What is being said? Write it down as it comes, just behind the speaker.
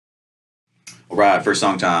All right, for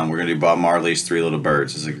song time, we're going to do Bob Marley's Three Little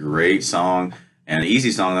Birds. It's a great song and an easy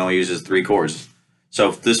song that only uses three chords.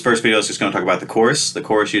 So this first video is just going to talk about the chorus. The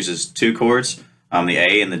chorus uses two chords, the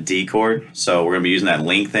A and the D chord. So we're going to be using that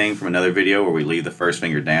link thing from another video where we leave the first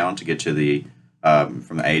finger down to get to the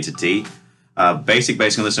from the A to D. Basically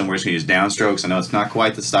on this one, we're just going to use downstrokes. I know it's not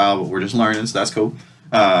quite the style, but we're just learning, so that's cool.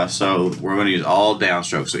 So we're going to use all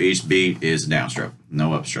downstrokes. So each beat is downstroke,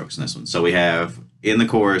 no upstrokes in this one. So we have in the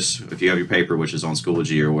chorus, if you have your paper, which is on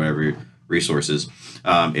Schoology or whatever resources,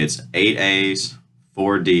 it's 8 A's,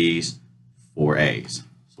 4 D's, 4 A's.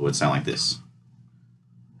 So it would sound like this.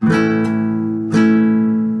 Leaving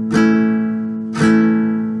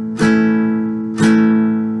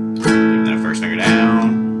that first finger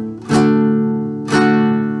down.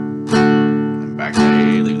 And back to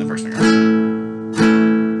A, leaving the first finger down.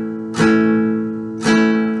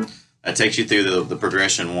 That takes you through the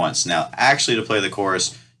progression once. Now, actually, to play the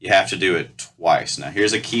chorus, you have to do it twice. Now,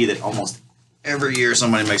 here's a key that almost every year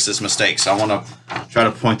somebody makes this mistake, so I want to try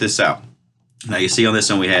to point this out. Now, you see on this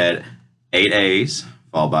one we had 8 A's,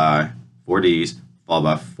 followed by 4 D's, followed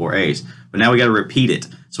by 4 A's. But now we got to repeat it.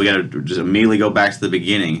 So we got to just immediately go back to the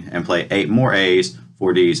beginning and play 8 more A's,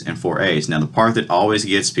 4 D's, and 4 A's. Now, the part that always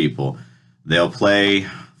gets people, they'll play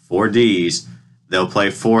 4 D's, they'll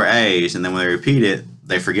play 4 A's, and then when they repeat it,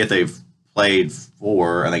 they forget they've played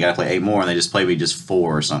 4 and they got to play 8 more, and they just play me just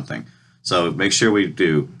 4 or something. So make sure we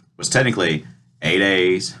do was technically 8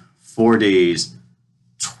 A's, 4 D's,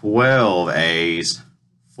 12 A's,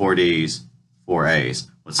 4 D's, 4 A's.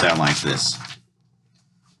 Would sound like this.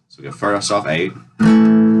 So we go first off 8. To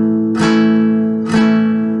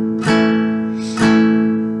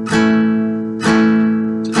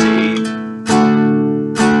D.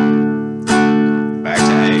 Back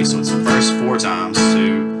to A. So it's the first 4 times.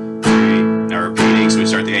 2, 3. Now repeating. So we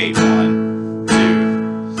start the 8. 1,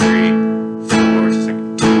 2, 3, 4. So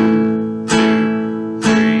 2, 2, 3,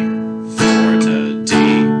 4 to D.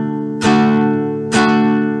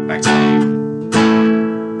 Back to A.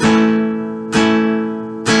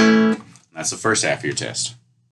 That's the first half of your test.